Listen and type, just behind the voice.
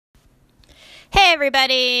Hey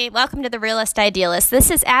everybody, welcome to The Realist Idealist. This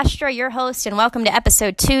is Astra, your host, and welcome to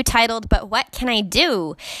episode 2 titled, But What Can I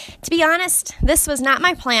Do? To be honest, this was not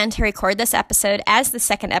my plan to record this episode as the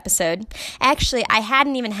second episode. Actually, I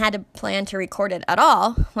hadn't even had a plan to record it at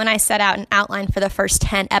all when I set out an outline for the first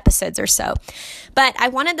 10 episodes or so. But I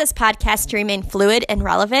wanted this podcast to remain fluid and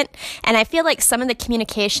relevant, and I feel like some of the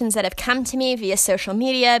communications that have come to me via social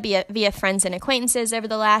media, via friends and acquaintances over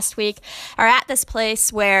the last week, are at this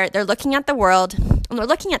place where they're looking at the world and they're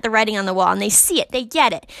looking at the writing on the wall and they see it, they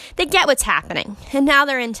get what's happening. And now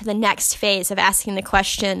they're into the next phase of asking the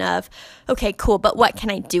question of, okay, cool, but what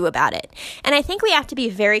can I do about it? And I think we have to be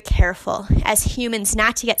very careful as humans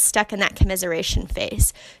not to get stuck in that commiseration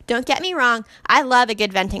phase. Don't get me wrong, I love a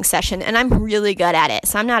good venting session and I'm really good at it,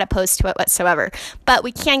 so I'm not opposed to it whatsoever, but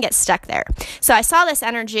we can get stuck there. So I saw this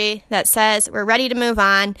energy that says we're ready to move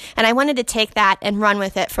on, and I wanted to take that and run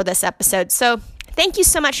with it for this episode. So thank you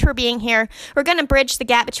so much for being here. We're going to bridge the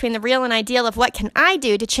gap between the real and ideal of what can I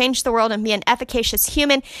do to change the world and be an efficacious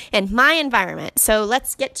human in my environment. So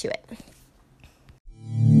let's get to it.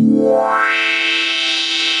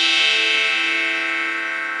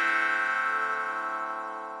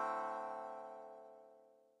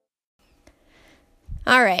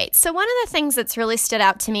 All right, so one of the things that's really stood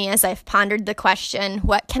out to me as I've pondered the question,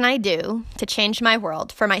 what can I do to change my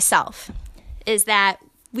world for myself, is that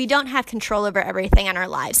we don't have control over everything in our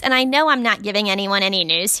lives. And I know I'm not giving anyone any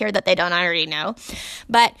news here that they don't already know,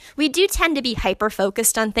 but we do tend to be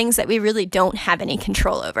hyper-focused on things that we really don't have any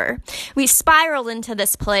control over. We spiral into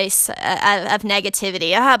this place of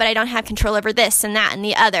negativity. But I don't have control over this and that and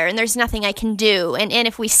the other, and there's nothing I can do. And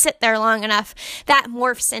if we sit there long enough, that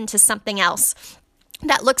morphs into something else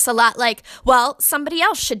that looks a lot like, well, somebody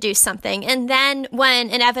else should do something. And then when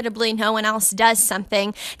inevitably no one else does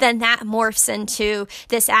something, then that morphs into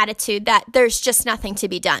this attitude that there's just nothing to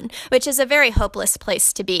be done, which is a very hopeless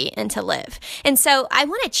place to be and to live. And so I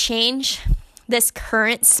want to change this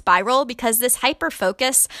current spiral, because this hyper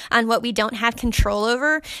focus on what we don't have control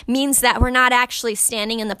over means that we're not actually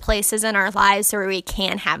standing in the places in our lives where we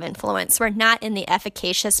can have influence. We're not in the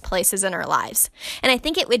efficacious places in our lives. And I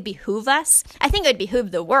think it would behoove us, I think it would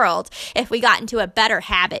behoove the world if we got into a better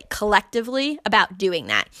habit collectively about doing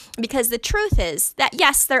that. Because the truth is that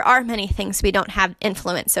yes, there are many things we don't have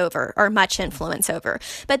influence over or much influence over.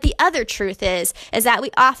 But the other truth is that we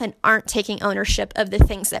often aren't taking ownership of the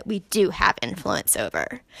things that we do have influence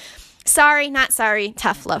over. Sorry, not sorry,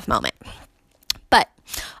 tough love moment. But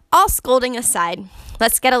all scolding aside,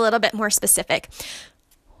 let's get a little bit more specific.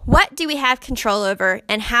 What do we have control over,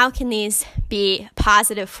 and how can these be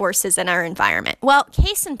positive forces in our environment? Well,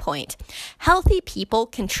 case in point, healthy people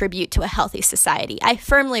contribute to a healthy society. I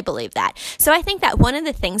firmly believe that. So I think that one of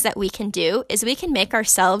the things that we can do is we can make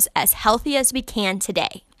ourselves as healthy as we can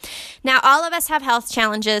today. Now, all of us have health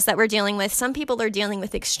challenges that we're dealing with. Some people are dealing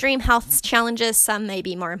with extreme health challenges. Some may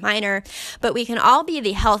be more minor, but we can all be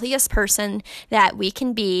the healthiest person that we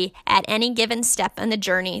can be at any given step in the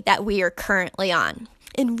journey that we are currently on.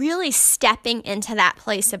 And really stepping into that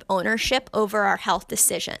place of ownership over our health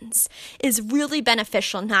decisions is really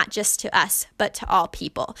beneficial, not just to us, but to all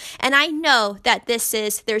people. And I know that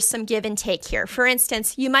there's some give and take here. For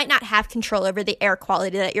instance, you might not have control over the air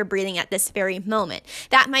quality that you're breathing at this very moment.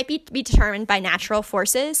 That might be determined by natural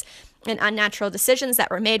forces and unnatural decisions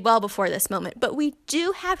that were made well before this moment. But we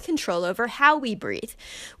do have control over how we breathe.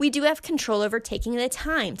 We do have control over taking the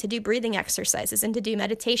time to do breathing exercises and to do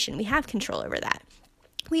meditation. We have control over that.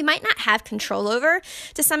 We might not have control over,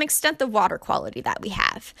 to some extent, the water quality that we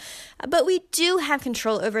have, but we do have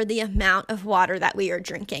control over the amount of water that we are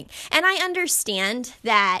drinking. And I understand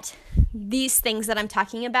that these things that I'm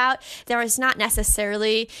talking about, there is not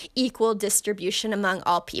necessarily equal distribution among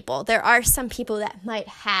all people. There are some people that might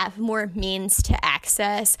have more means to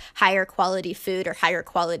access higher quality food or higher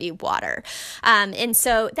quality water. And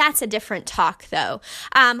so that's a different talk, though.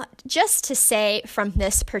 Just to say from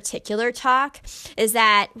this particular talk is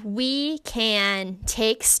that we can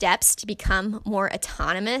take steps to become more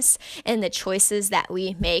autonomous in the choices that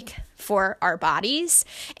we make for our bodies.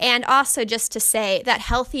 And also just to say that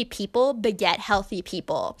healthy people beget healthy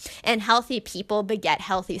people, and healthy people beget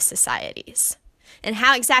healthy societies. And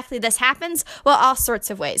how exactly this happens? Well, all sorts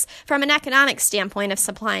of ways. From an economic standpoint of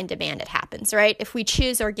supply and demand, it happens, right? If we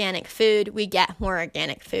choose organic food, we get more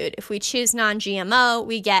organic food. If we choose non-GMO,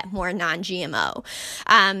 we get more non-GMO.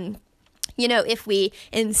 If we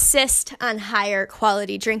insist on higher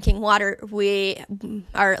quality drinking water, we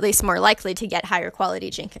are at least more likely to get higher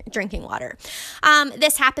quality drinking water.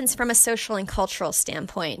 This happens from a social and cultural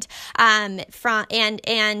standpoint, from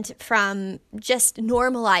just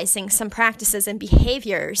normalizing some practices and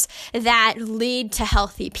behaviors that lead to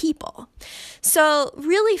healthy people. So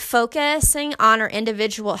really focusing on our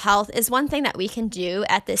individual health is one thing that we can do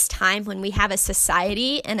at this time when we have a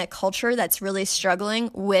society and a culture that's really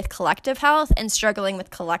struggling with collective health and struggling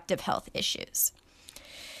with collective health issues.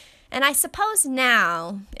 And I suppose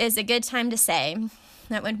now is a good time to say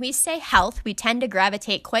that when we say health, we tend to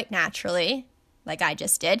gravitate quite naturally, like I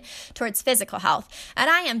just did, towards physical health. And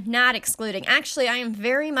I am not excluding, actually, I am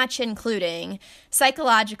very much including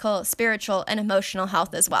psychological, spiritual, and emotional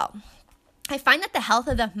health as well. I find that the health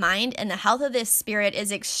of the mind and the health of the spirit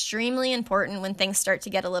is extremely important when things start to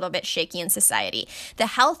get a little bit shaky in society. The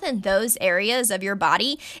health in those areas of your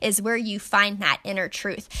body is where you find that inner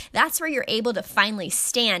truth. That's where you're able to finally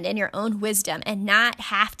stand in your own wisdom and not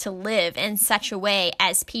have to live in such a way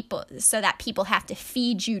as people, so that people have to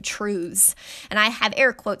feed you truths. And I have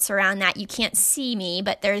air quotes around that. You can't see me,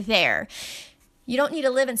 but they're there. You don't need to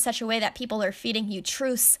live in such a way that people are feeding you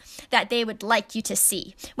truths that they would like you to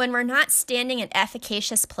see. When we're not standing in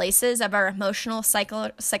efficacious places of our emotional,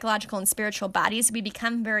 psychological, and spiritual bodies, we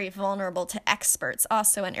become very vulnerable to experts,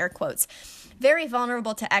 also in air quotes. Very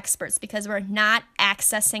vulnerable to experts because we're not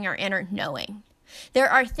accessing our inner knowing. There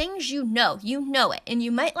are things you know it, and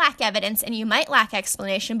you might lack evidence and you might lack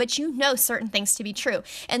explanation, but you know certain things to be true.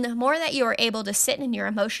 And the more that you are able to sit in your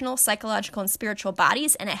emotional, psychological, and spiritual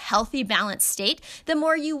bodies in a healthy, balanced state, the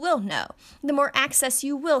more you will know, the more access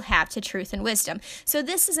you will have to truth and wisdom. So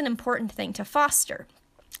this is an important thing to foster.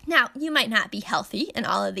 Now, you might not be healthy in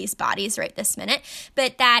all of these bodies right this minute,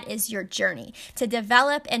 but that is your journey to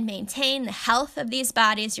develop and maintain the health of these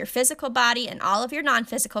bodies, your physical body and all of your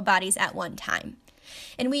non-physical bodies at one time.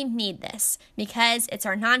 And we need this because it's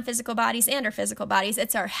our non-physical bodies and our physical bodies.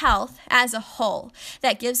 It's our health as a whole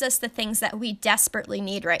that gives us the things that we desperately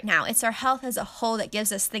need right now. It's our health as a whole that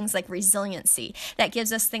gives us things like resiliency, that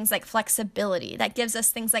gives us things like flexibility, that gives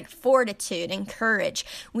us things like fortitude and courage.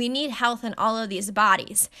 We need health in all of these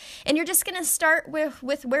bodies. And you're just going to start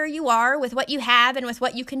with where you are, with what you have, and with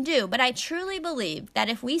what you can do. But I truly believe that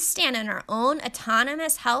if we stand in our own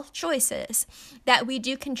autonomous health choices, that we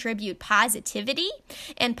do contribute positivity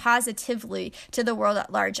and positively to the world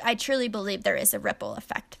at large. I truly believe there is a ripple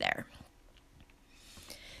effect there.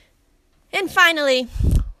 And finally,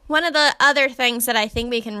 one of the other things that I think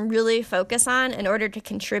we can really focus on in order to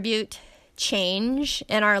contribute change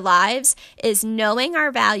in our lives is knowing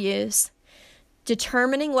our values,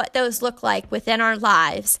 determining what those look like within our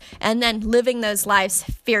lives, and then living those lives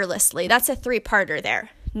fearlessly. That's a three-parter there.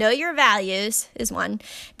 Know your values is one.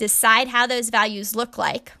 Decide how those values look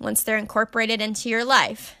like once they're incorporated into your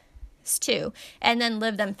life is two. And then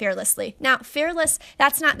live them fearlessly. Now, fearless,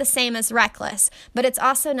 that's not the same as reckless, but it's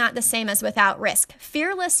also not the same as without risk.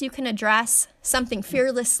 Fearless, you can address something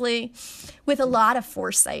fearlessly with a lot of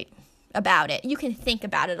foresight about it. You can think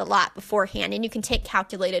about it a lot beforehand, and you can take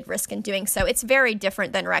calculated risk in doing so. It's very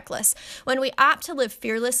different than reckless. When we opt to live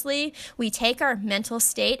fearlessly, we take our mental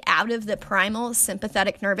state out of the primal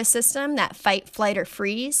sympathetic nervous system, that fight, flight, or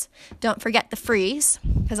freeze. Don't forget the freeze,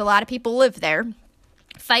 because a lot of people live there.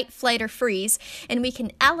 Fight, flight, or freeze, and we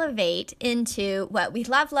can elevate into what we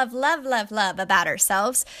love about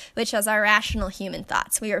ourselves, which is our rational human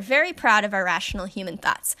thoughts. We are very proud of our rational human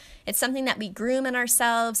thoughts. It's something that we groom in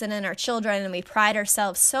ourselves and in our children, and we pride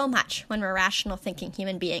ourselves so much when we're rational thinking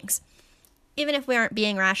human beings, even if we aren't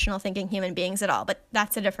being rational thinking human beings at all, but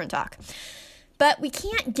that's a different talk. But we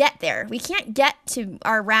can't get there. We can't get to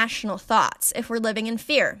our rational thoughts if we're living in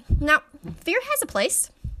fear. Now, fear has a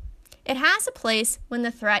place. It has a place when the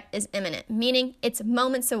threat is imminent, meaning it's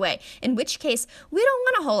moments away, in which case we don't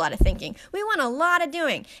want a whole lot of thinking. We want a lot of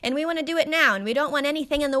doing, and we want to do it now, and we don't want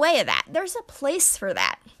anything in the way of that. There's a place for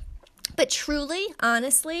that. But truly,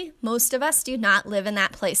 honestly, most of us do not live in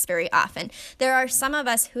that place very often. There are some of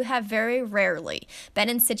us who have very rarely been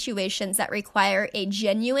in situations that require a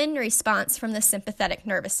genuine response from the sympathetic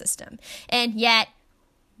nervous system, and yet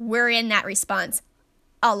we're in that response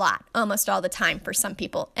a lot, almost all the time for some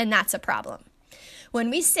people, and that's a problem.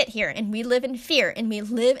 When we sit here and we live in fear and we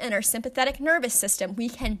live in our sympathetic nervous system, we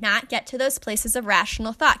cannot get to those places of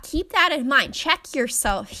rational thought. Keep that in mind. Check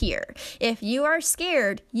yourself here. If you are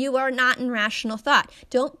scared, you are not in rational thought.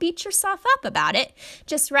 Don't beat yourself up about it.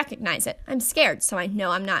 Just recognize it. I'm scared, so I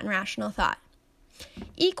know I'm not in rational thought.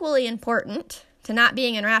 Equally important to not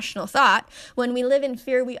being in rational thought, when we live in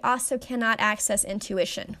fear, we also cannot access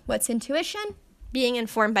intuition. What's intuition? being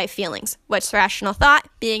informed by feelings. What's rational thought?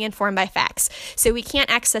 Being informed by facts. So we can't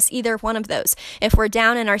access either one of those if we're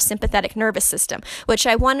down in our sympathetic nervous system, which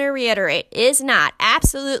I want to reiterate is not,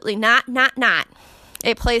 absolutely not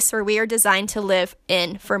a place where we are designed to live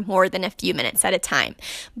in for more than a few minutes at a time.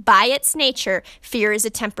 By its nature, fear is a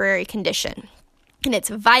temporary condition. And it's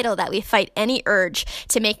vital that we fight any urge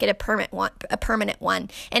to make it a permanent one.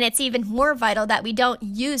 And it's even more vital that we don't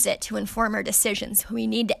use it to inform our decisions. We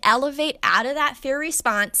need to elevate out of that fear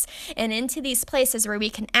response and into these places where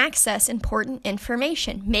we can access important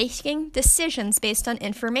information, making decisions based on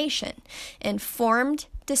information, informed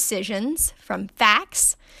decisions from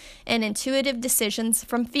facts, and intuitive decisions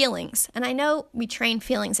from feelings. And I know we train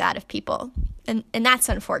feelings out of people, and that's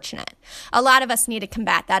unfortunate. A lot of us need to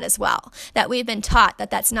combat that as well, that we've been taught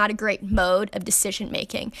that that's not a great mode of decision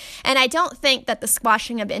making. And I don't think that the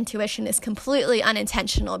squashing of intuition is completely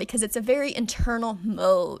unintentional, because it's a very internal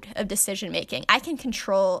mode of decision making. I can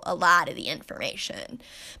control a lot of the information,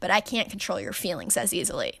 but I can't control your feelings as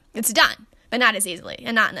easily. It's done, but not as easily,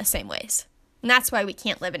 and not in the same ways. And that's why we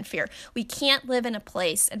can't live in fear. We can't live in a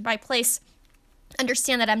place, and by place,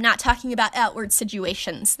 understand that I'm not talking about outward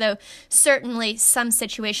situations, though certainly some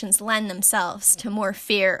situations lend themselves to more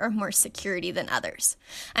fear or more security than others.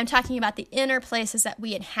 I'm talking about the inner places that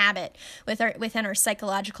we inhabit within our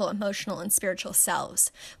psychological, emotional, and spiritual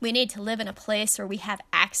selves. We need to live in a place where we have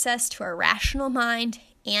access to our rational mind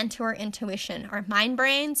and to our intuition, our mind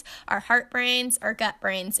brains, our heart brains, our gut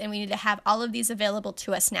brains, and we need to have all of these available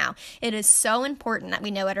to us now. It is so important that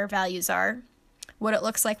we know what our values are, what it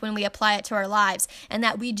looks like when we apply it to our lives, and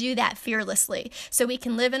that we do that fearlessly, so we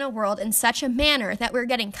can live in a world in such a manner that we're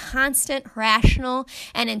getting constant, rational,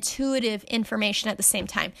 and intuitive information at the same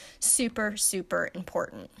time. Super, super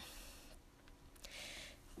important.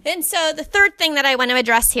 And so the third thing that I want to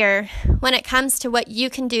address here when it comes to what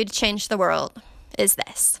you can do to change the world is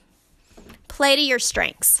this. Play to your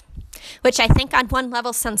strengths, which I think on one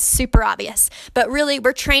level sounds super obvious, but really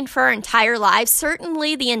we're trained for our entire lives,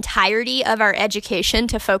 certainly the entirety of our education,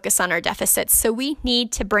 to focus on our deficits. So we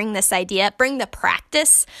need to bring the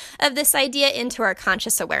practice of this idea into our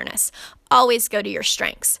conscious awareness. Always go to your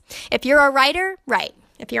strengths. If you're a writer, write.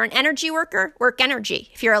 If you're an energy worker, work energy.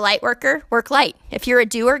 If you're a light worker, work light. If you're a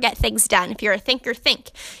doer, get things done. If you're a thinker,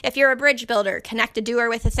 think. If you're a bridge builder, connect a doer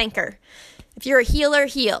with a thinker. If you're a healer,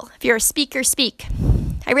 heal. If you're a speaker, speak.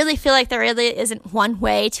 I really feel like there really isn't one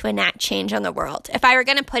way to enact change on the world. If I were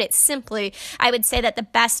going to put it simply, I would say that the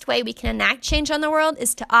best way we can enact change on the world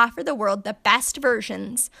is to offer the world the best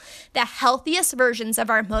versions, the healthiest versions of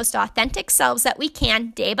our most authentic selves that we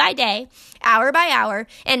can, day by day, hour by hour,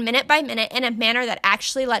 and minute by minute, in a manner that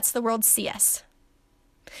actually lets the world see us.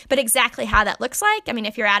 But exactly how that looks like, I mean,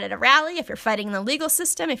 if you're out at a rally, if you're fighting in the legal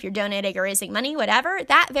system, if you're donating or raising money, whatever,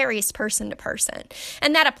 that varies person to person.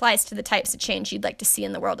 And that applies to the types of change you'd like to see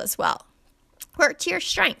in the world as well. Work to your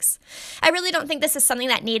strengths. I really don't think this is something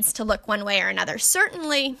that needs to look one way or another.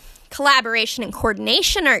 Certainly, collaboration and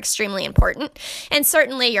coordination are extremely important, and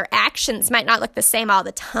certainly your actions might not look the same all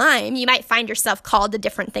the time. You might find yourself called to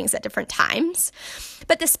different things at different times,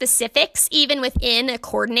 but the specifics, even within a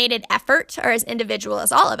coordinated effort, are as individual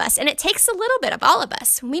as all of us, and it takes a little bit of all of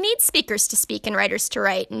us. We need speakers to speak and writers to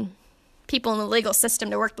write, and people in the legal system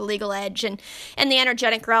to work the legal edge, and the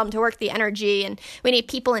energetic realm to work the energy, and we need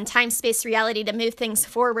people in time, space, reality to move things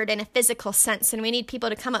forward in a physical sense, and we need people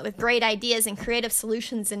to come up with great ideas and creative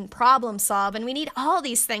solutions and problem solve, and we need all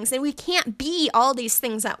these things, and we can't be all these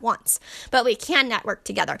things at once, but we can network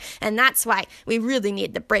together, and that's why we really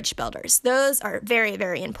need the bridge builders. Those are very,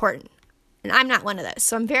 very important, and I'm not one of those,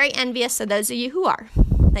 so I'm very envious of those of you who are.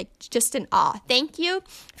 Like, just in awe. Thank you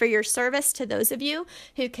for your service to those of you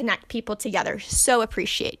who connect people together. So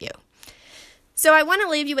appreciate you. So I want to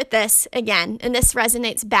leave you with this again, and this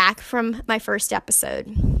resonates back from my first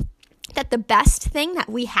episode, that the best thing that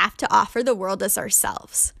we have to offer the world is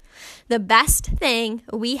ourselves. The best thing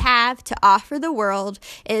we have to offer the world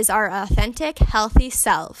is our authentic, healthy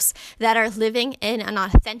selves that are living in an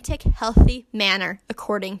authentic, healthy manner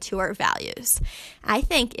according to our values. I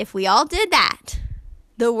think if we all did that,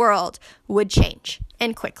 the world would change,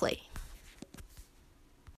 and quickly.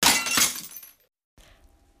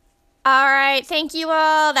 All right, thank you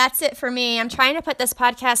all. That's it for me. I'm trying to put this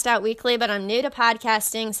podcast out weekly, but I'm new to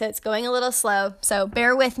podcasting, so it's going a little slow. So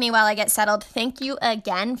bear with me while I get settled. Thank you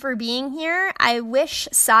again for being here. I wish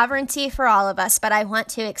sovereignty for all of us, but I want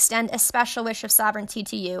to extend a special wish of sovereignty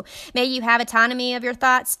to you. May you have autonomy of your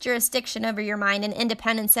thoughts, jurisdiction over your mind, and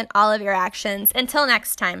independence in all of your actions. Until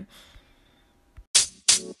next time.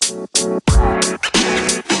 You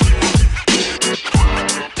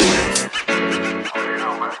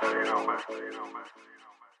know, man.